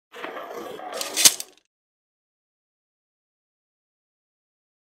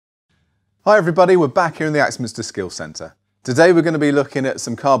Hi everybody, we're back here in the Axminster Skills Centre. Today we're going to be looking at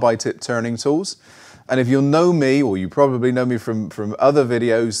some carbide tip turning tools. And if you'll know me, or you probably know me from other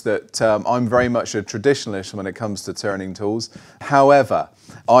videos, that I'm very much a traditionalist when it comes to turning tools. However,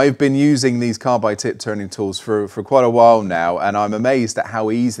 I've been using these carbide tip turning tools for quite a while now, and I'm amazed at how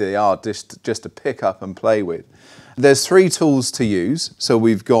easy they are just to pick up and play with. There's three tools to use. So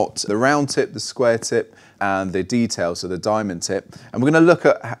we've got the round tip, the square tip, and the detail, so the diamond tip. And we're going to look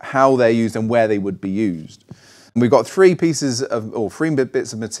at how they're used and where they would be used. And we've got three bits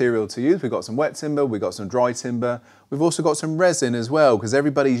of material to use. We've got some wet timber, we've got some dry timber. We've also got some resin as well, because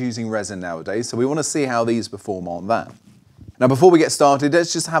everybody's using resin nowadays. So we want to see how these perform on that. Now, before we get started,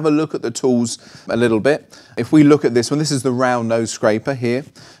 let's just have a look at the tools a little bit. If we look at this one, this is the round nose scraper here.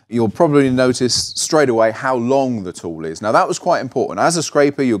 You'll probably notice straight away how long the tool is. Now, that was quite important. As a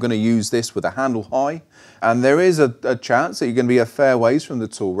scraper, you're going to use this with a handle high, and there is a chance that you're going to be a fair ways from the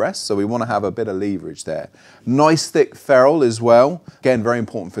tool rest, so we want to have a bit of leverage there. Nice thick ferrule as well. Again, very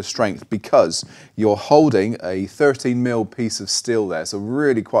important for strength because you're holding a 13mm piece of steel there, so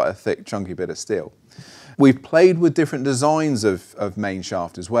really quite a thick, chunky bit of steel. We've played with different designs of main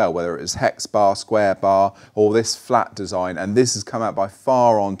shaft as well, whether it is hex bar, square bar, or this flat design, and this has come out by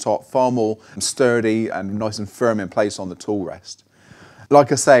far on top, far more sturdy and nice and firm in place on the tool rest.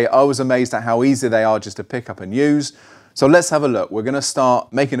 Like I say, I was amazed at how easy they are just to pick up and use. So let's have a look. We're going to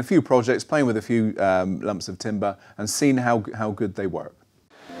start making a few projects, playing with a few lumps of timber and seeing how good they work.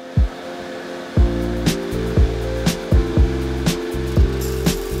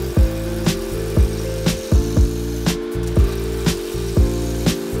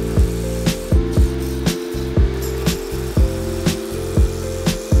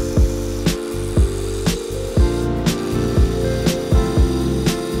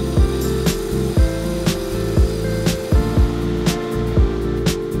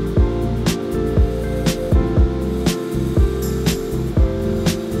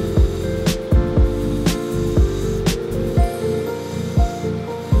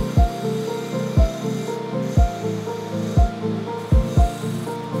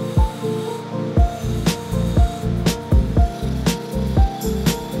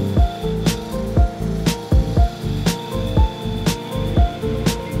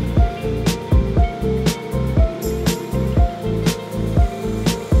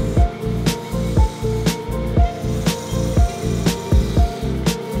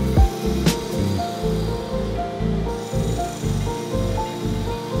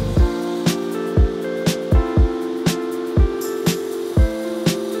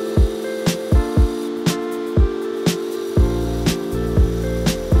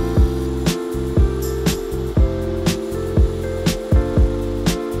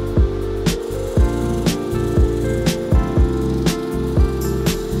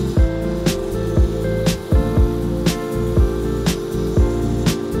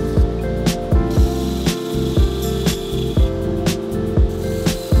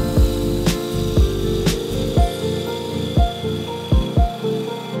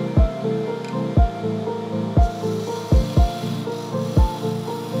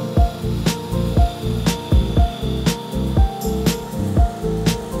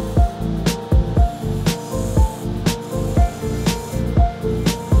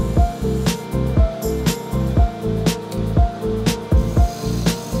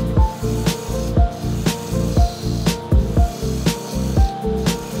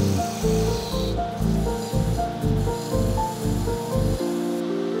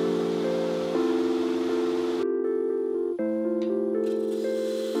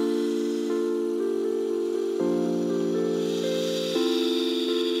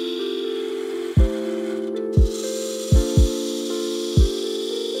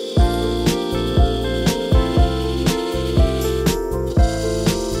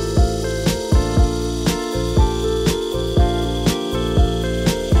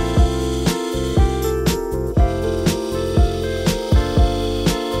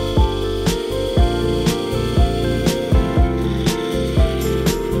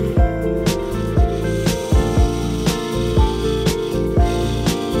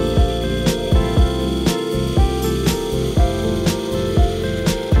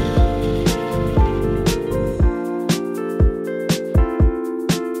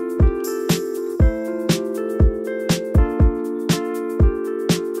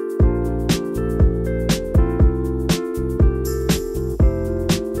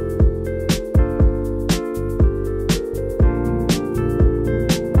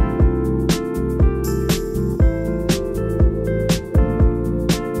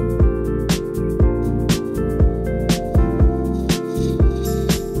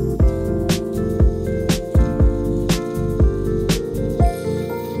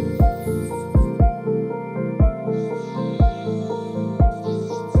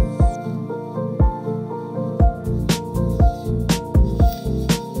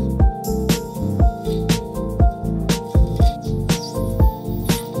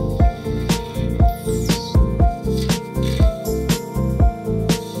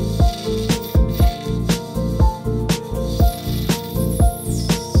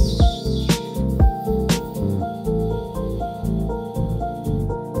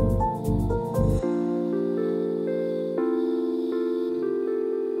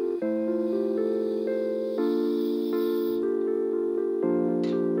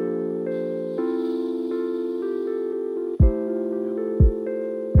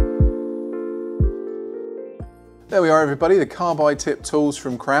 There we are everybody, the carbide tip tools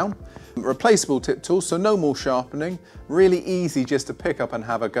from Crown. Replaceable tip tools, so no more sharpening. Really easy just to pick up and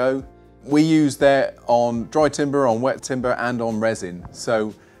have a go. We use that on dry timber, on wet timber and on resin.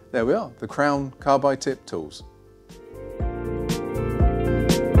 So there we are, the Crown carbide tip tools.